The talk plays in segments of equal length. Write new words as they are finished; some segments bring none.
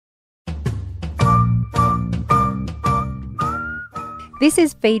This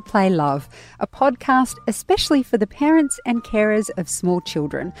is Feed, Play, Love, a podcast especially for the parents and carers of small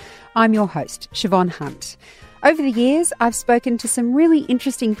children. I'm your host, Siobhan Hunt. Over the years, I've spoken to some really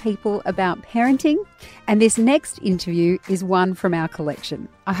interesting people about parenting, and this next interview is one from our collection.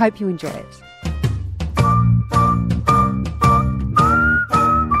 I hope you enjoy it.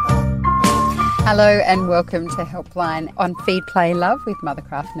 Hello and welcome to Helpline on Feed, Play, Love with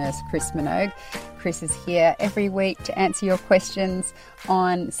Mothercraft nurse Chris Minogue. Chris is here every week to answer your questions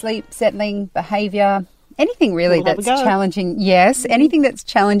on sleep, settling, behaviour, anything really that's challenging. Yes, anything that's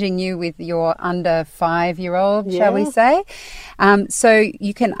challenging you with your under 5-year-old, shall we say. So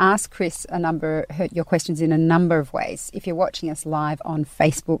you can ask Chris your questions in a number of ways. If you're watching us live on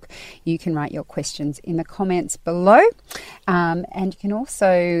Facebook, you can write your questions in the comments below. And you can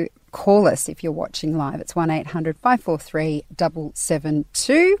also call us if you're watching live. It's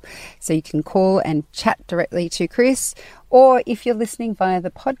 1-800-543-772. So you can call and chat directly to Chris. Or if you're listening via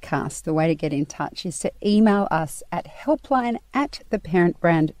the podcast, the way to get in touch is to email us at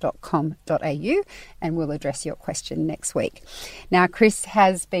helpline@theparentbrand.com.au and we'll address your question next week. Now, Chris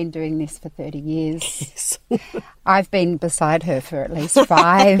has been doing this for 30 years. Yes. I've been beside her for at least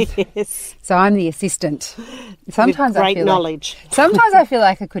 5. Yes. So I'm the assistant. Sometimes With great knowledge. Sometimes I feel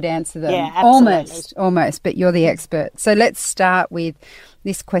like I could answer them. Yeah, absolutely. Almost, but you're the expert. So let's start with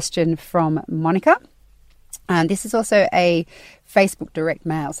this question from Monica. This is also a Facebook direct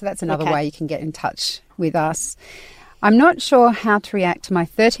mail, so that's another way you can get in touch with us. I'm not sure how to react to my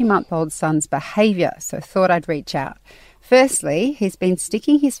 30-month-old son's behaviour, so thought I'd reach out. Firstly, he's been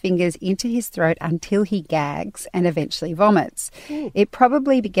sticking his fingers into his throat until he gags and eventually vomits. It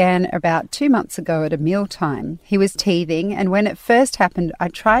probably began about 2 months ago at a mealtime. He was teething, and when it first happened, I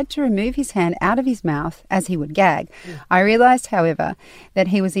tried to remove his hand out of his mouth as he would gag. I realised, however, that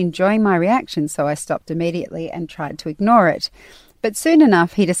he was enjoying my reaction, so I stopped immediately and tried to ignore it. But soon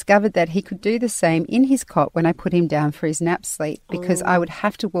enough, he discovered that he could do the same in his cot when I put him down for his nap sleep, because I would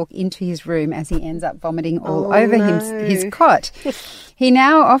have to walk into his room as he ends up vomiting all over his cot. He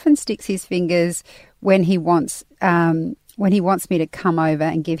now often sticks his fingers when he wants me to come over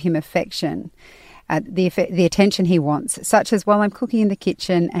and give him affection. The attention he wants, such as while I'm cooking in the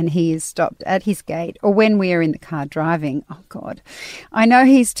kitchen and he is stopped at his gate, or when we are in the car driving. Oh, God. I know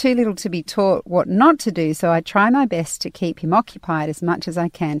he's too little to be taught what not to do, so I try my best to keep him occupied as much as I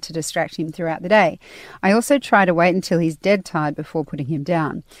can to distract him throughout the day. I also try to wait until he's dead tired before putting him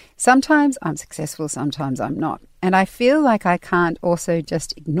down. Sometimes I'm successful, sometimes I'm not. And I feel like I can't also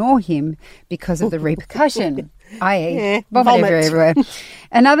just ignore him because of the repercussion, i.e. vomit everywhere.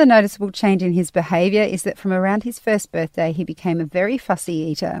 Another noticeable change in his behaviour is that from around his first birthday, he became a very fussy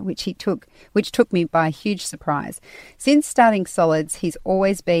eater, which took me by huge surprise. Since starting solids, he's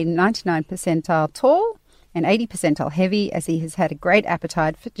always been 99th percentile tall and 80th percentile heavy, as he has had a great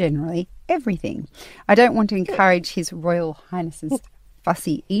appetite for generally everything. I don't want to encourage His Royal Highness's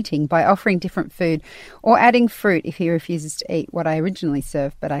fussy eating by offering different food or adding fruit if he refuses to eat what I originally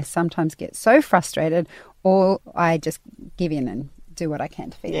served, but I sometimes get so frustrated, or I just give in and do what I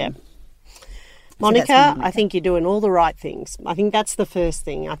can to feed him. Monica, I think you're doing all the right things. I think that's the first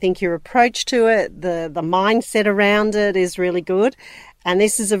thing. I think your approach to it, the mindset around it is really good. And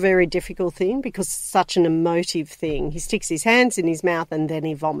this is a very difficult thing because it's such an emotive thing. He sticks his hands in his mouth and then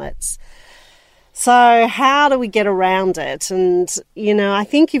he vomits. So how do we get around it? And, I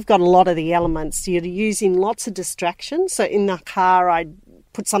think you've got a lot of the elements. You're using lots of distractions. So in the car, I'd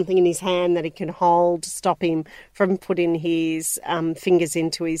put something in his hand that he can hold to stop him from putting his fingers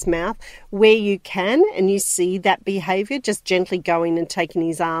into his mouth. Where you can and you see that behaviour, just gently going and taking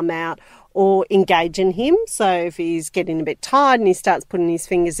his arm out or engaging him. So if he's getting a bit tired and he starts putting his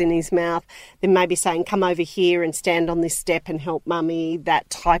fingers in his mouth, then maybe saying, come over here and stand on this step and help mummy, that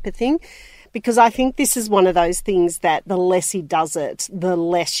type of thing. Because I think this is one of those things that the less he does it, the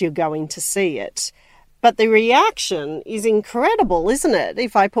less you're going to see it. But the reaction is incredible, isn't it?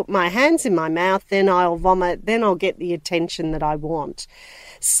 If I put my hands in my mouth, then I'll vomit, then I'll get the attention that I want.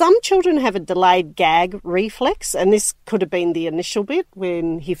 Some children have a delayed gag reflex, and this could have been the initial bit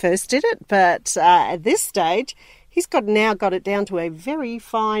when he first did it. But at this stage, he's now got it down to a very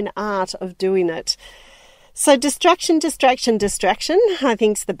fine art of doing it. So distraction, I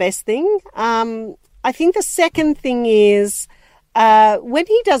think is the best thing. I think the second thing is when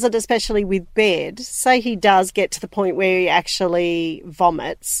he does it, especially with bed, say he does get to the point where he actually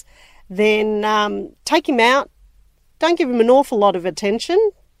vomits, then take him out. Don't give him an awful lot of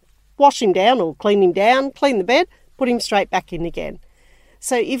attention. Wash him down or clean him down, clean the bed, put him straight back in again.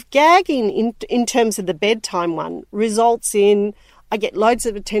 So if gagging in terms of the bedtime one results in I get loads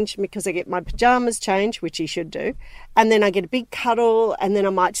of attention because I get my pyjamas changed, which he should do. And then I get a big cuddle, and then I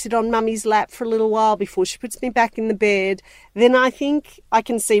might sit on mummy's lap for a little while before she puts me back in the bed. Then I think I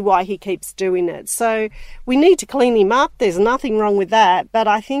can see why he keeps doing it. So we need to clean him up. There's nothing wrong with that. But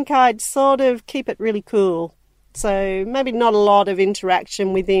I think I'd sort of keep it really cool. So maybe not a lot of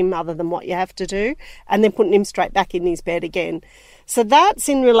interaction with him other than what you have to do, and then putting him straight back in his bed again. So that's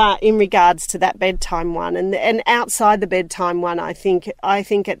in regards to that bedtime one. And outside the bedtime one, I think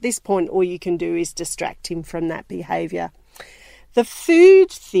at this point all you can do is distract him from that behaviour. The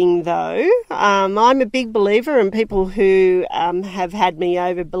food thing, though, I'm a big believer, and people who have had me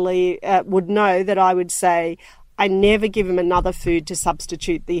over would know that I would say I never give them another food to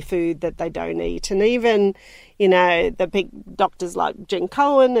substitute the food that they don't eat. And even, the big doctors like Jen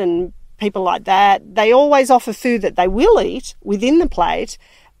Cohen and people like that, they always offer food that they will eat within the plate,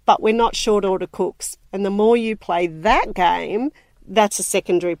 but we're not short order cooks. And the more you play that game, that's a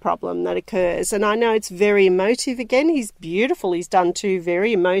secondary problem that occurs. And I know it's very emotive. Again, he's beautiful. He's done 2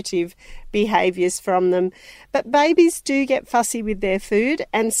 very emotive behaviours from them. But babies do get fussy with their food,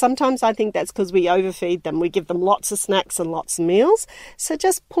 and sometimes I think that's because we overfeed them. We give them lots of snacks and lots of meals. So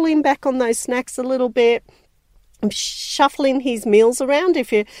just pulling back on those snacks a little bit, shuffling his meals around.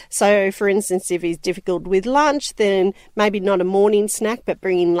 So for instance, if he's difficult with lunch, then maybe not a morning snack, but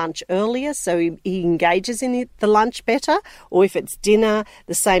bringing lunch earlier so he engages in the lunch better. Or if it's dinner,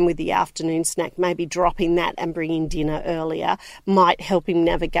 the same with the afternoon snack, maybe dropping that and bringing dinner earlier might help him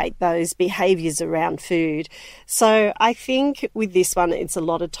navigate those behaviours around food. So I think with this one, it's a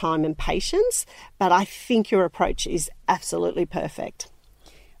lot of time and patience, but I think your approach is absolutely perfect.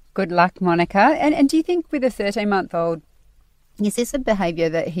 Good luck, Monica. And do you think with a 13-month-old, is this a behaviour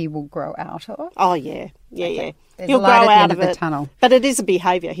that he will grow out of? Oh, yeah. Okay. Yeah. He'll grow out of it. Tunnel. But it is a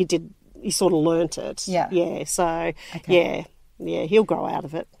behaviour. He sort of learnt it. Yeah. Yeah. So, okay. Yeah, he'll grow out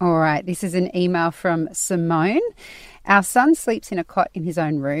of it. All right. This is an email from Simone. Our son sleeps in a cot in his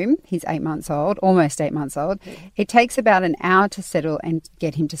own room. He's 8 months old, almost 8 months old. It takes about an hour to settle and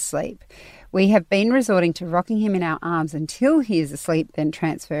get him to sleep. We have been resorting to rocking him in our arms until he is asleep, then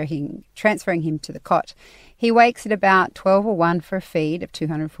transferring him to the cot. He wakes at about 12 or 1 for a feed of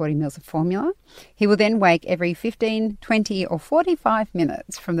 240 mils of formula. He will then wake every 15, 20 or 45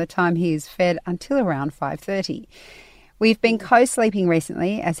 minutes from the time he is fed until around 5:30. We've been co-sleeping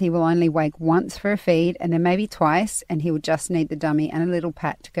recently, as he will only wake once for a feed and then maybe twice, and he will just need the dummy and a little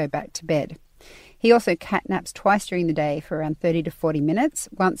pat to go back to bed. He also cat naps twice during the day for around 30 to 40 minutes,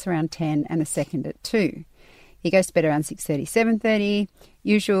 once around 10 and a second at 2. He goes to bed around 6:30, 7:30.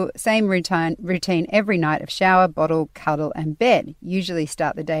 Usual same routine every night of shower, bottle, cuddle and bed. Usually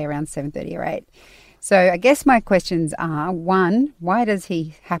start the day around 7:30 or 8. So I guess my questions are, 1, why does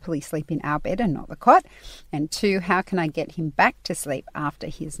he happily sleep in our bed and not the cot? And 2, how can I get him back to sleep after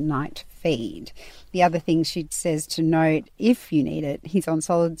his night feed? The other thing she says to note, if you need it, he's on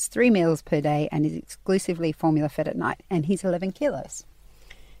solids 3 meals per day and is exclusively formula fed at night, and he's 11 kilos.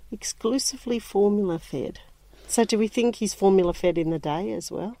 Exclusively formula fed. So do we think he's formula fed in the day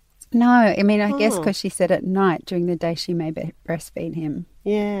as well? No, I mean, I guess because she said at night, during the day she may breastfeed him.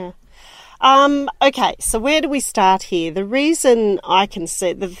 Yeah. Okay, so where do we start here? The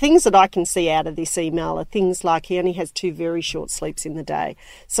things that I can see out of this email are things like he only has 2 very short sleeps in the day.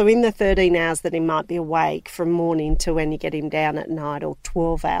 So in the 13 hours that he might be awake from morning to when you get him down at night, or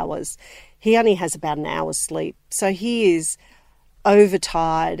 12 hours, he only has about an hour's sleep. So he is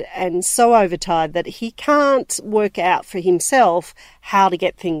overtired, and so overtired that he can't work out for himself how to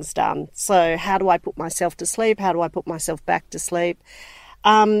get things done. So how do I put myself to sleep? How do I put myself back to sleep?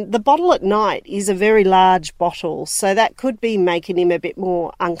 The bottle at night is a very large bottle, so that could be making him a bit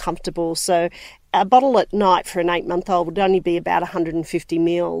more uncomfortable. So a bottle at night for an 8-month-old would only be about 150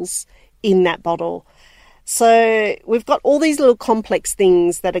 mils in that bottle. So we've got all these little complex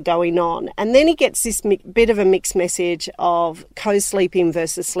things that are going on. And then he gets this bit of a mixed message of co-sleeping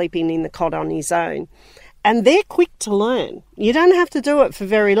versus sleeping in the cot on his own. And they're quick to learn. You don't have to do it for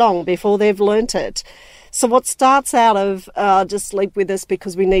very long before they've learnt it. So what starts out of just sleep with us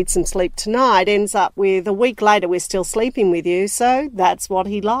because we need some sleep tonight ends up with a week later we're still sleeping with you, so that's what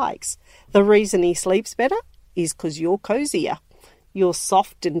he likes. The reason he sleeps better is because you're cozier. You're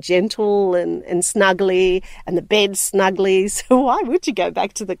soft and gentle and snuggly, and the bed's snuggly, so why would you go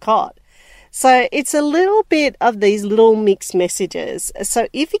back to the cot? So it's a little bit of these little mixed messages. So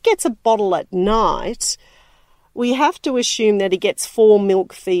if he gets a bottle at night, we have to assume that he gets 4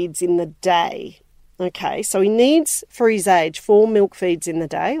 milk feeds in the day. Okay, so he needs, for his age, 4 milk feeds in the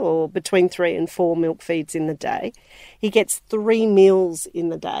day, or between 3 and 4 milk feeds in the day. He gets 3 meals in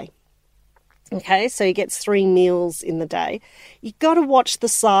the day. Okay, so he gets 3 meals in the day. You've got to watch the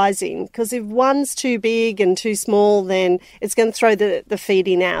sizing, because if one's too big and too small, then it's going to throw the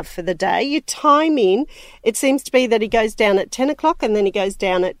feeding out for the day. Your timing, it seems to be that he goes down at 10 o'clock and then he goes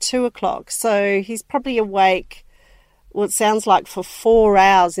down at 2 o'clock. So he's probably awake, well, it sounds like for 4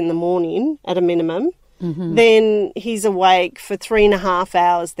 hours in the morning at a minimum. Mm-hmm. Then he's awake for 3.5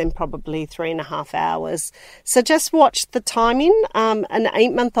 hours, then probably 3.5 hours. So just watch the timing. An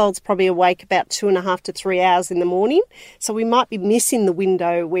 8-month-old's probably awake about 2.5 to 3 hours in the morning. So we might be missing the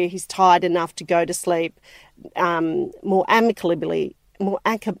window where he's tired enough to go to sleep more amicably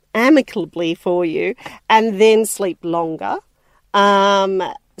for you, and then sleep longer.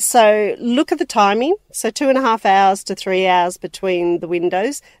 So look at the timing. So 2.5 hours to 3 hours between the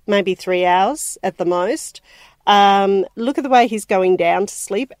windows, maybe 3 hours at the most. Look at the way he's going down to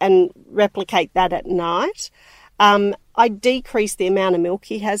sleep and replicate that at night. I decrease the amount of milk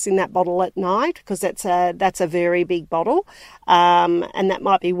he has in that bottle at night, because that's a very big bottle, and that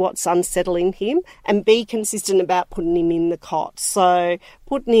might be what's unsettling him. And be consistent about putting him in the cot. So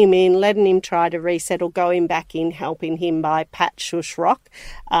putting him in, letting him try to resettle, going back in, helping him by pat, shush, rock,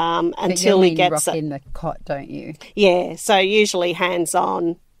 until he gets rock in the cot, don't you? Yeah. So usually hands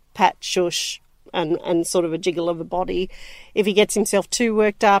on, pat, shush, and sort of a jiggle of the body. If he gets himself too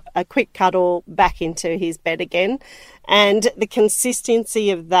worked up, a quick cuddle, back into his bed again. And the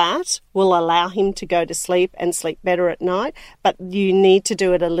consistency of that will allow him to go to sleep and sleep better at night. But you need to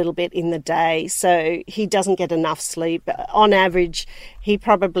do it a little bit in the day, so he doesn't get enough sleep. On average, he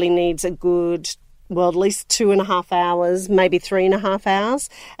probably needs a good, well, at least 2.5 hours, maybe 3.5 hours.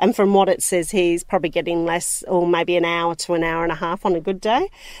 And from what it says, he's probably getting less, or maybe an hour to an hour and a half on a good day.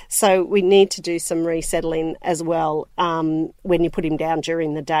 So we need to do some resettling as well when you put him down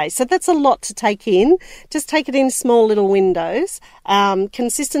during the day. So that's a lot to take in. Just take it in small little windows.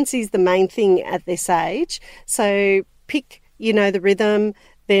 Consistency is the main thing at this age. So pick, the rhythm,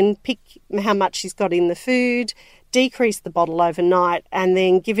 then pick how much he's got in the food, decrease the bottle overnight, and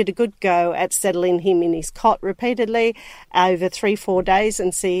then give it a good go at settling him in his cot repeatedly over 3-4 days,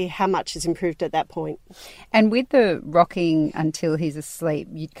 and see how much is improved at that point. And with the rocking until he's asleep,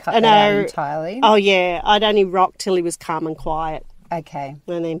 you'd cut that out entirely? Oh, yeah. I'd only rock till he was calm and quiet. Okay.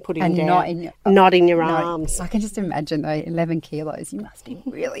 And then put him down. Not in your arms. I can just imagine, though, 11 kilos. You must be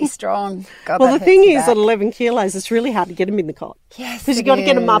really strong. God, well, the thing is, at 11 kilos, it's really hard to get him in the cot. Yes, because you've got to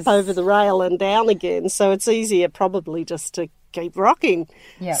get him up over the rail and down again. So it's easier probably just to keep rocking.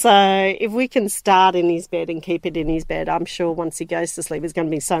 Yep. So if we can start in his bed and keep it in his bed, I'm sure once he goes to sleep, it's going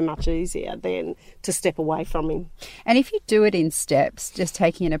to be so much easier then to step away from him. And if you do it in steps, just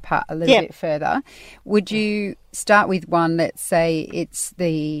taking it apart a little bit further, would you start with one, let's say it's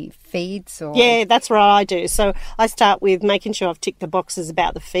the feeds? Or yeah, that's what I do. So I start with making sure I've ticked the boxes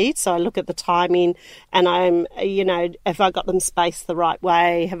about the feeds. So I look at the timing, and I'm, have I got them spaced the right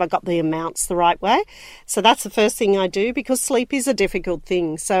way? Have I got the amounts the right way? So that's the first thing I do, because sleep is a difficult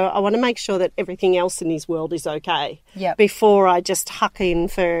thing. So I want to make sure that everything else in his world is okay before I just huck in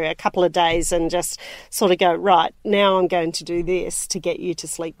for a couple of days and just sort of go, right, now I'm going to do this to get you to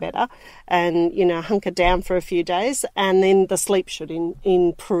sleep better, and, hunker down for a few days, and then the sleep should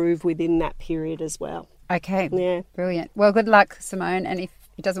improve within that period as well. Okay. Yeah. Brilliant. Well, good luck, Simone. And if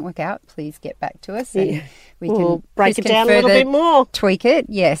it doesn't work out, please get back to us and we'll break it down a little bit more. Tweak it.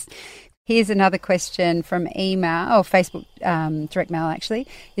 Yes. Here's another question from Facebook direct mail, actually.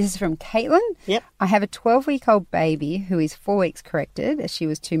 This is from Caitlin. Yep. I have a 12-week-old baby who is 4 weeks corrected, as she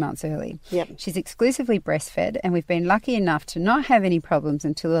was 2 months early. Yep. She's exclusively breastfed, and we've been lucky enough to not have any problems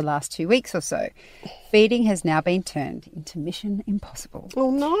until the last 2 weeks or so. Feeding has now been turned into mission impossible.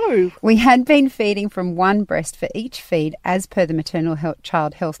 Oh, no. We had been feeding from one breast for each feed as per the maternal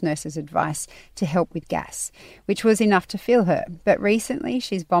child health nurse's advice to help with gas, which was enough to fill her. But recently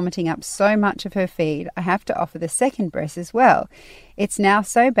she's vomiting up so much of her feed, I have to offer the second breast as well. It's now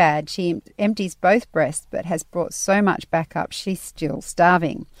so bad she empties both breasts but has brought so much back up she's still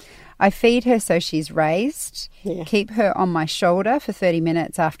starving. I feed her so she's raised, keep her on my shoulder for 30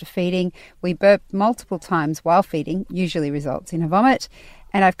 minutes after feeding. We burp multiple times while feeding, usually results in a vomit.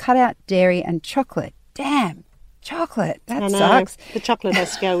 And I've cut out dairy and chocolate. Damn, chocolate. That sucks. The chocolate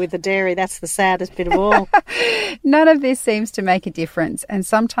has to go with the dairy. That's the saddest bit of all. None of this seems to make a difference. And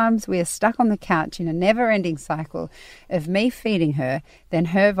sometimes we are stuck on the couch in a never-ending cycle of me feeding her, then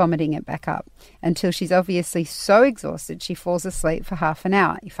her vomiting it back up, until she's obviously so exhausted she falls asleep for half an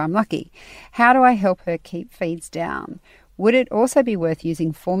hour, if I'm lucky. How do I help her keep feeds down? Would it also be worth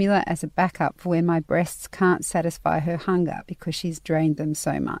using formula as a backup for when my breasts can't satisfy her hunger because she's drained them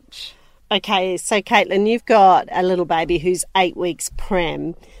so much? Okay, so Caitlin, you've got a little baby who's 8 weeks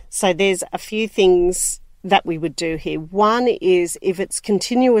prem. So there's a few things that we would do here. One is if it's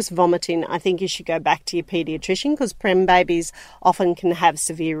continuous vomiting, I think you should go back to your paediatrician, because prem babies often can have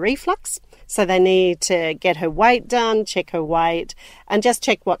severe reflux. So they need to get her weight done, check her weight, and just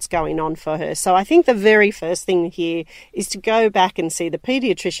check what's going on for her. So I think the very first thing here is to go back and see the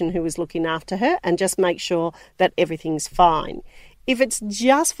paediatrician who was looking after her and just make sure that everything's fine. If it's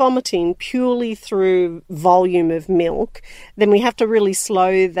just vomiting purely through volume of milk, then we have to really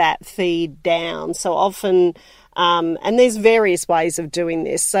slow that feed down. So often, and there's various ways of doing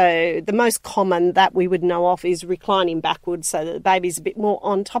this. So the most common that we would know of is reclining backwards so that the baby's a bit more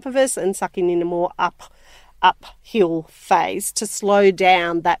on top of us and sucking in a more uphill phase to slow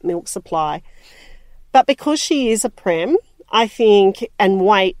down that milk supply. But because she is a prem, I think, and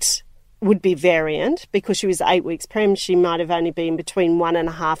weight would be variant, because she was 8 weeks prem, she might have only been between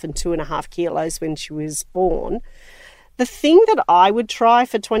 1.5 and 2.5 kilos when she was born. The thing that I would try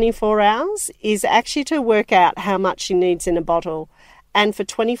for 24 hours is actually to work out how much she needs in a bottle, and for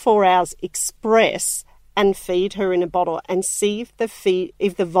 24 hours express and feed her in a bottle and see if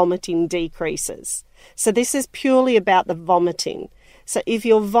the vomiting decreases. So this is purely about the vomiting. So if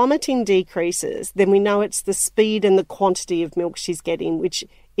your vomiting decreases, then we know it's the speed and the quantity of milk she's getting which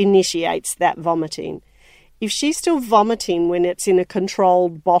initiates that vomiting. If she's still vomiting when it's in a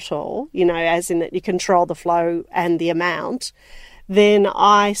controlled bottle, as in that you control the flow and the amount, then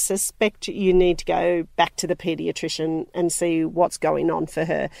I suspect you need to go back to the paediatrician and see what's going on for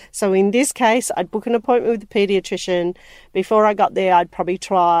her. So in this case, I'd book an appointment with the paediatrician. Before I got there, I'd probably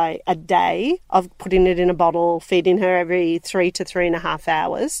try a day of putting it in a bottle, feeding her every 3 to 3.5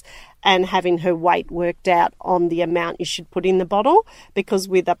 hours, and having her weight worked out on the amount you should put in the bottle. Because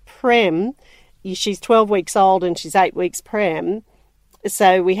with a prem, she's 12 weeks old and she's 8 weeks prem,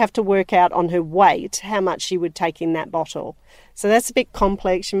 so we have to work out on her weight how much she would take in that bottle. So that's a bit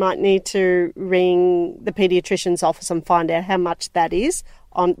complex. You might need to ring the paediatrician's office and find out how much that is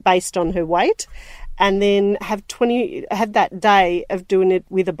based on her weight, and then have that day of doing it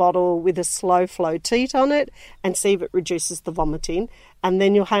with a bottle with a slow flow teat on it and see if it reduces the vomiting. And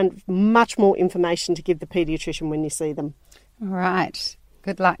then you'll have much more information to give the paediatrician when you see them. All right.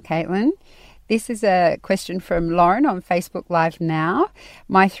 Good luck, Caitlin. This is a question from Lauren on Facebook Live now.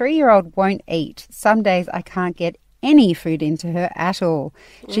 My 3-year-old won't eat. Some days I can't get any food into her at all.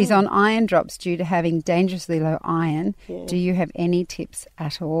 She's on iron drops due to having dangerously low iron. Yeah. Do you have any tips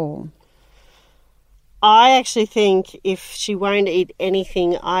at all? I actually think if she won't eat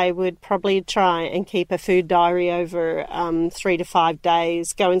anything, I would probably try and keep a food diary over 3 to 5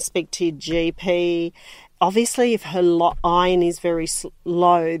 days. Go and speak to your GP. Obviously, if her iron is very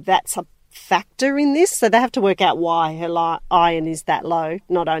low, that's a factor in this. So they have to work out why her iron is that low,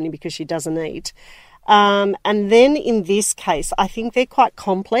 not only because she doesn't eat. And then in this case, I think they're quite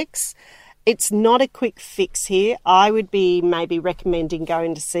complex. It's not a quick fix here. I would be maybe recommending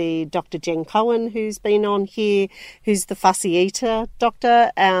going to see Dr. Jen Cohen, who's been on here, who's the fussy eater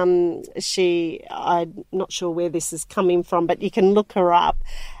doctor. I'm not sure where this is coming from, but you can look her up.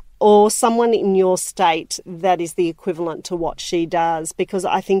 Or someone in your state that is the equivalent to what she does, because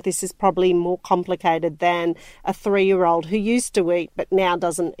I think this is probably more complicated than a 3-year-old who used to eat but now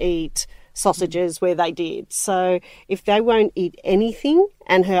doesn't eat sausages where they did. So if they won't eat anything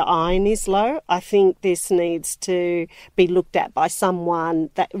and her iron is low, I think this needs to be looked at by someone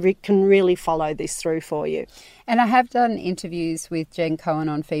that can really follow this through for you. And I have done interviews with Jen Cohen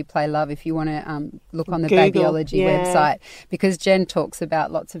on Feed, Play, Love if you want to look on the Babyology website, because Jen talks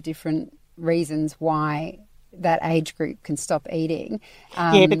about lots of different reasons why that age group can stop eating.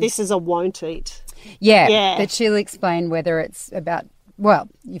 But this is a won't eat. Yeah, but she'll explain whether it's about,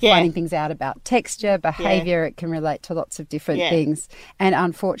 you're finding things out about texture, behaviour. It can relate to lots of different things. And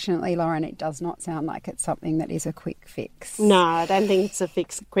unfortunately, Lauren, it does not sound like it's something that is a quick fix. No, I don't think it's a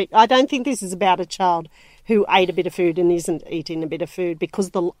fix quick. I don't think this is about a child who ate a bit of food and isn't eating a bit of food,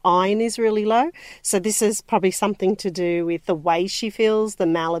 because the iron is really low. So this is probably something to do with the way she feels, the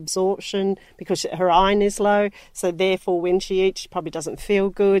malabsorption, because her iron is low. So therefore, when she eats, she probably doesn't feel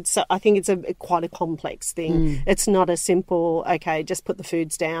good. So I think it's quite a complex thing. It's not a simple, okay, just put the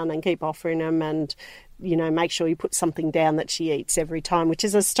foods down and keep offering them and, make sure you put something down that she eats every time, which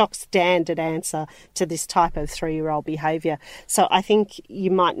is a stock standard answer to this type of 3-year-old behaviour. So I think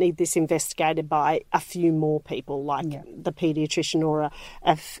you might need this investigated by a few more people, like the paediatrician or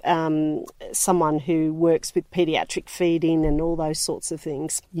someone who works with paediatric feeding and all those sorts of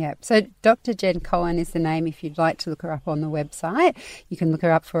things. Yeah. So Dr. Jen Cohen is the name if you'd like to look her up on the website. You can look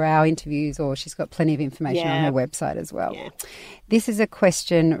her up for our interviews, or she's got plenty of information on her website as well. Yeah. This is a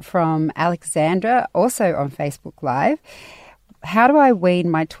question from Alexandra, also on Facebook Live. how do I wean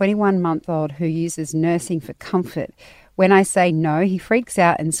my 21-month-old who uses nursing for comfort? When I say no, he freaks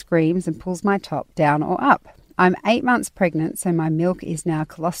out and screams and pulls my top down or up. I'm 8 months pregnant, so my milk is now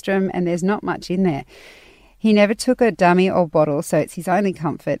colostrum and there's not much in there. He never took a dummy or bottle, so it's his only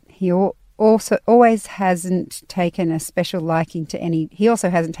comfort. He also hasn't taken a special liking to any. He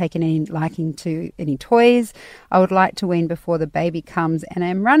also hasn't taken any liking to any toys. I would like to wean before the baby comes, and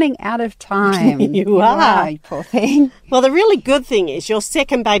I'm running out of time. You are, you poor thing. Well, the really good thing is your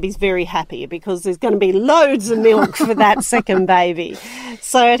second baby's very happy because there's going to be loads of milk for that second baby.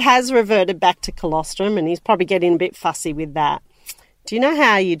 So it has reverted back to colostrum, and he's probably getting a bit fussy with that. Do you know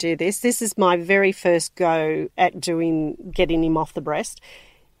how you do this? This is my very first go at getting him off the breast.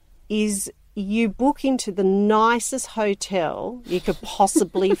 Is you book into the nicest hotel you could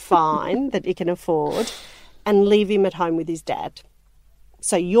possibly find that you can afford and leave him at home with his dad.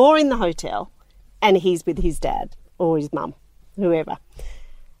 So you're in the hotel and he's with his dad or his mum, whoever.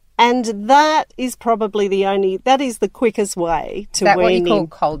 And that is probably that is the quickest way to wean him. Is that what you call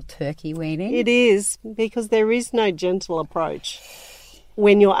cold turkey weaning? It is, because there is no gentle approach.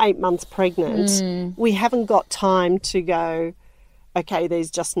 When you're 8 months pregnant, we haven't got time to go, okay,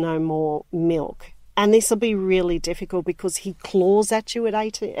 there's just no more milk. And this will be really difficult because he claws at you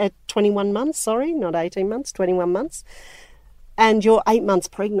at 21 months, not 18 months, 21 months. And you're 8 months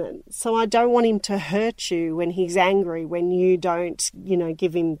pregnant. So I don't want him to hurt you when he's angry, when you don't,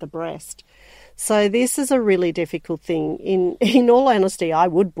 give him the breast. So this is a really difficult thing. In all honesty, I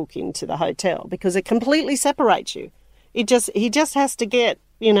would book him to the hotel because it completely separates you. He just has to get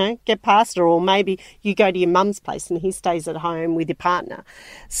past her, or maybe you go to your mum's place and he stays at home with your partner.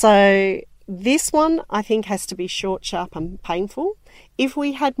 So this one, I think, has to be short, sharp and painful. If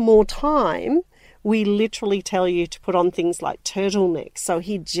we had more time, we literally tell you to put on things like turtlenecks so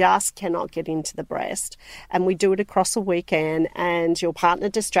he just cannot get into the breast. And we do it across a weekend, and your partner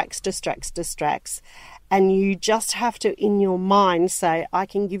distracts. And you just have to, in your mind, say, I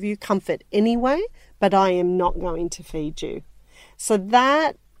can give you comfort anyway, but I am not going to feed you. So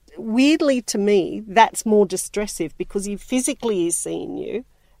that, weirdly to me, that's more distressive because he physically is seeing you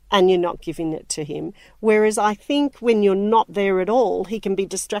and you're not giving it to him. Whereas I think when you're not there at all, he can be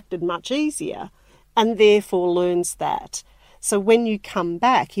distracted much easier and therefore learns that. So when you come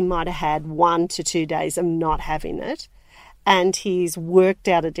back, he might have had 1 to 2 days of not having it. And he's worked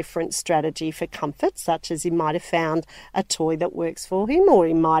out a different strategy for comfort, such as he might have found a toy that works for him, or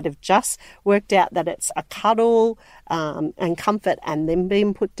he might have just worked out that it's a cuddle and comfort and then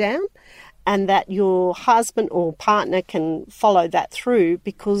being put down, and that your husband or partner can follow that through,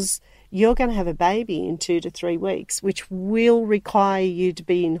 because you're going to have a baby in 2 to 3 weeks, which will require you to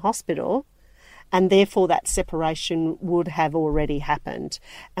be in hospital, and therefore that separation would have already happened.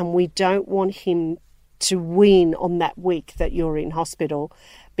 And we don't want him to wean on that week that you're in hospital,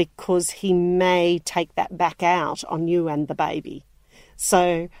 because he may take that back out on you and the baby.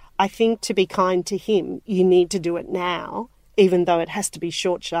 So I think to be kind to him, you need to do it now, even though it has to be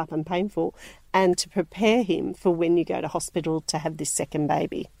short, sharp and painful, and to prepare him for when you go to hospital to have this second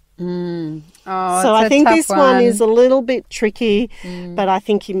baby. Oh, so I think this one is a little bit tricky, but I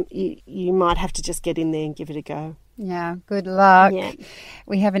think you might have to just get in there and give it a go. Yeah, good luck. Yeah.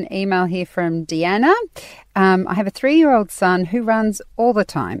 We have an email here from Deanna. I have a 3-year-old son who runs all the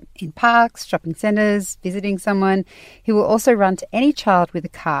time in parks, shopping centres, visiting someone. He will also run to any child with a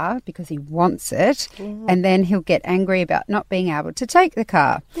car because he wants it, and then he'll get angry about not being able to take the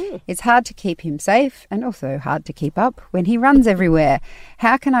car. It's hard to keep him safe and also hard to keep up when he runs everywhere.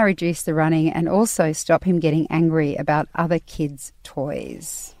 How can I reduce the running and also stop him getting angry about other kids'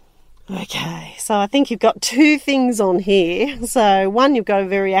 toys? Okay, so I think you've got 2 things on here. So one, you've got a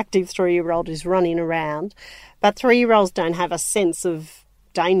very active 3-year-old who's running around, but 3-year-olds don't have a sense of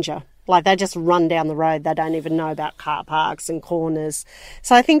danger. Like, they just run down the road. They don't even know about car parks and corners.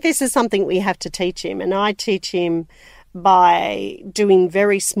 So I think this is something we have to teach him, and I teach him by doing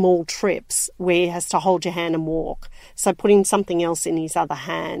very small trips where he has to hold your hand and walk. So putting something else in his other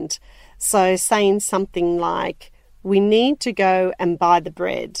hand. So saying something like, we need to go and buy the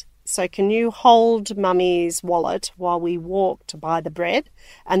bread. So can you hold Mummy's wallet while we walk to buy the bread?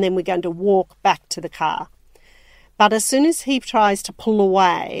 And then we're going to walk back to the car. But as soon as he tries to pull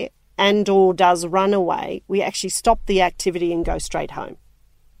away and or does run away, we actually stop the activity and go straight home.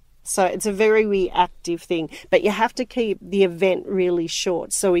 So it's a very reactive thing, but you have to keep the event really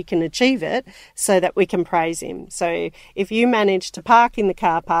short so we can achieve it, so that we can praise him. So if you manage to park in the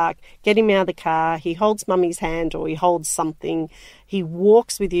car park, get him out of the car, he holds mummy's hand or he holds something, he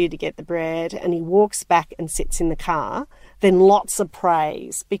walks with you to get the bread and he walks back and sits in the car, then lots of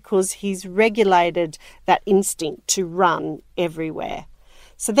praise, because he's regulated that instinct to run everywhere.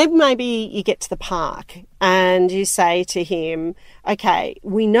 So then maybe you get to the park and you say to him, okay,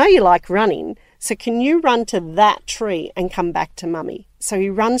 we know you like running, so can you run to that tree and come back to mummy? So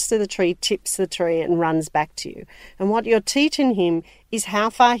he runs to the tree, tips the tree and runs back to you. And what you're teaching him is how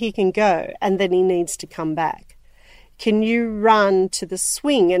far he can go and then he needs to come back. Can you run to the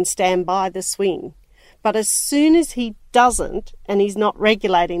swing and stand by the swing? But as soon as he doesn't and he's not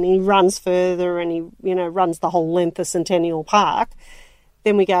regulating, he runs further and he runs the whole length of Centennial Park,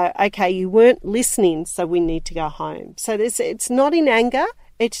 then we go, okay, you weren't listening, so we need to go home. So it's not in anger,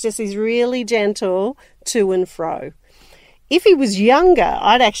 it's just he's really gentle to and fro. If he was younger,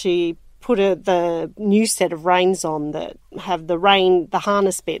 I'd actually put the new set of reins on that have the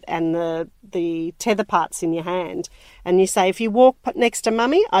harness bit and the tether parts in your hand. And you say, if you walk next to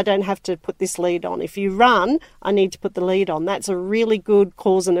mummy, I don't have to put this lead on. If you run, I need to put the lead on. That's a really good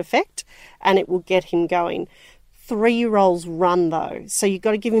cause and effect, and it will get him going. 3-year-olds run though, so you've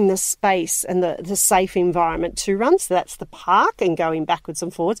got to give him the space and the safe environment to run. So that's the park and going backwards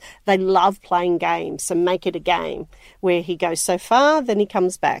and forwards. They love playing games, so make it a game where he goes so far, then he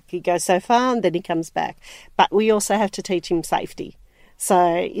comes back. He goes so far and then he comes back. But we also have to teach him safety.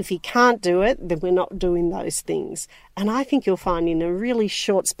 So if he can't do it, then we're not doing those things. And I think you'll find in a really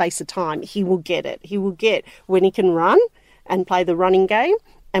short space of time, he will get it. He will get when he can run and play the running game,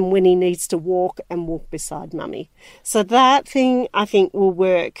 and when he needs to walk and walk beside mummy. So that thing, I think, will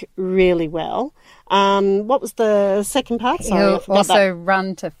work really well. What was the second part? Sorry, He'll also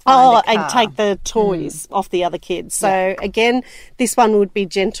run to find a car. And take the toys off the other kids. So again, this one would be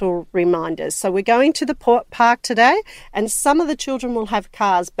gentle reminders. So we're going to the park today, and some of the children will have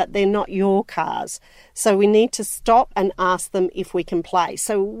cars, but they're not your cars. So we need to stop and ask them if we can play.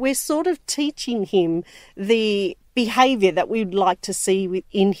 So we're sort of teaching him the behaviour that we'd like to see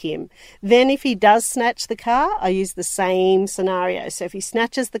within him. Then if he does snatch the car, I use the same scenario. So if he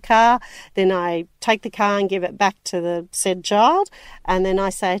snatches the car, then I take the car and give it back to the said child, and then I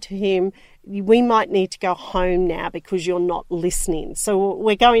say to him, we might need to go home now because you're not listening. So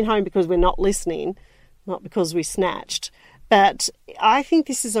we're going home because we're not listening, not because we snatched. But I think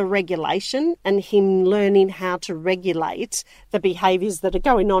this is a regulation and him learning how to regulate the behaviours that are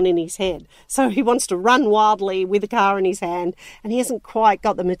going on in his head. So he wants to run wildly with a car in his hand, and he hasn't quite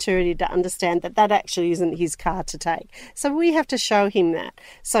got the maturity to understand that that actually isn't his car to take. So we have to show him that.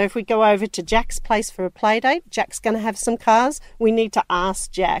 So if we go over to Jack's place for a play date, Jack's going to have some cars. We need to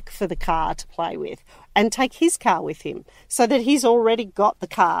ask Jack for the car to play with and take his car with him so that he's already got the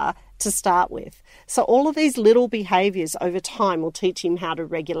car to start with. So all of these little behaviours over time will teach him how to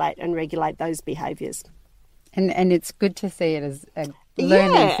regulate those behaviours. And it's good to see it as a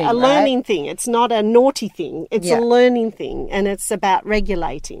learning thing, a learning thing. It's not a naughty thing. It's a learning thing, and it's about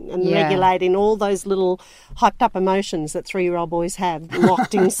regulating regulating all those little hyped up emotions that 3-year-old boys have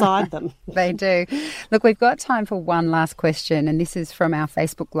locked inside them. They do. Look, we've got time for one last question, and this is from our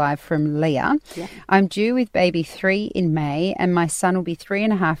Facebook Live from Leah. Yeah. I'm due with baby 3 in May, and my son will be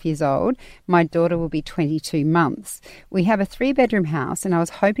 3.5 years old. My daughter will be 22 months. We have a 3-bedroom house, and I was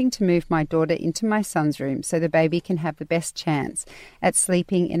hoping to move my daughter into my son's room so the baby can have the best chance at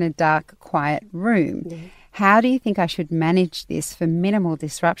sleeping in a dark, quiet room. Yeah. How do you think I should manage this for minimal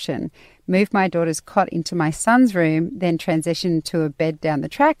disruption? Move my daughter's cot into my son's room, then transition to a bed down the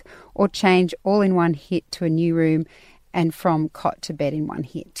track, or change all in one hit to a new room and from cot to bed in one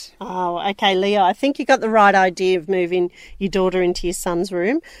hit? Oh, okay, Leah, I think you got the right idea of moving your daughter into your son's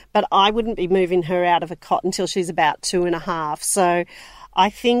room, but I wouldn't be moving her out of a cot until she's about 2.5. So I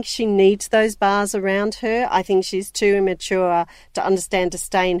think she needs those bars around her. I think she's too immature to understand to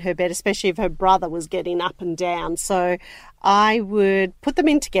stay in her bed, especially if her brother was getting up and down. So I would put them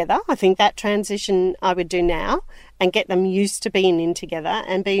in together. I think that transition I would do now and get them used to being in together.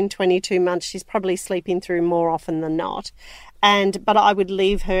 And being 22 months, she's probably sleeping through more often than not. But I would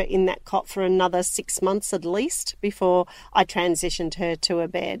leave her in that cot for another 6 months at least before I transitioned her to a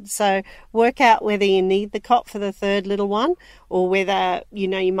bed. So work out whether you need the cot for the third little one, or whether,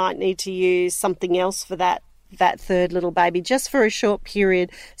 you might need to use something else for that third little baby just for a short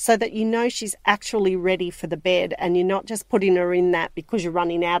period, so that she's actually ready for the bed and you're not just putting her in that because you're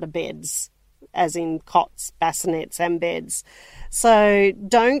running out of beds, as in cots, bassinets and beds. So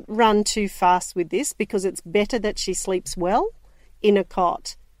don't run too fast with this, because it's better that she sleeps well in a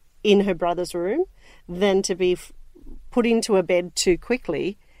cot in her brother's room than to be put into a bed too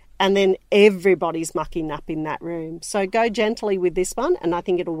quickly and then everybody's mucking up in that room. So go gently with this one, and I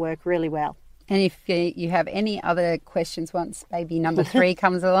think it'll work really well. And if you have any other questions once baby number 3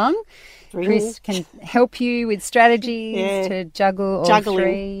 comes along, Chris can help you with strategies to juggle all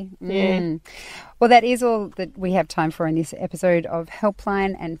 3. Yeah. Well, that is all that we have time for in this episode of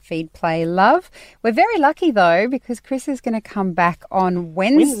Helpline and Feed, Play, Love. We're very lucky, though, because Chris is going to come back on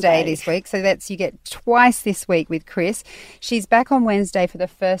Wednesday this week. So you get twice this week with Chris. She's back on Wednesday for the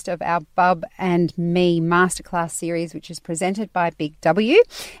first of our Bub and Me Masterclass series, which is presented by Big W.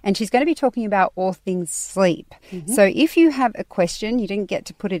 And she's going to be talking about all things sleep. Mm-hmm. So if you have a question, you didn't get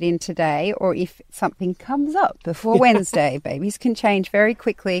to put it in today, or if something comes up before Wednesday, babies can change very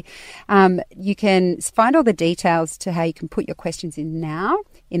quickly. You can find all the details to how you can put your questions in now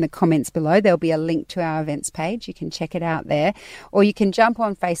in the comments below. There'll be a link to our events page. You can check it out there. Or you can jump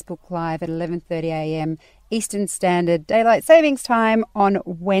on Facebook Live at 11:30 a.m. Eastern Standard Daylight Savings Time on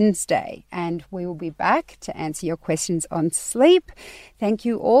Wednesday. And we will be back to answer your questions on sleep. Thank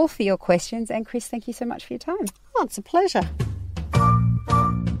you all for your questions. And Chris, thank you so much for your time. Oh, it's a pleasure.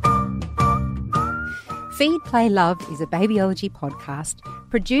 Feed, Play, Love is a babyology podcast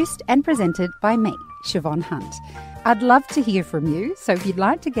produced and presented by me, Siobhan Hunt. I'd love to hear from you, so if you'd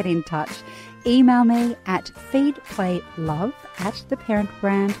like to get in touch, email me at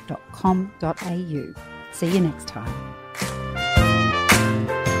feedplaylove@theparentbrand.com.au. See you next time.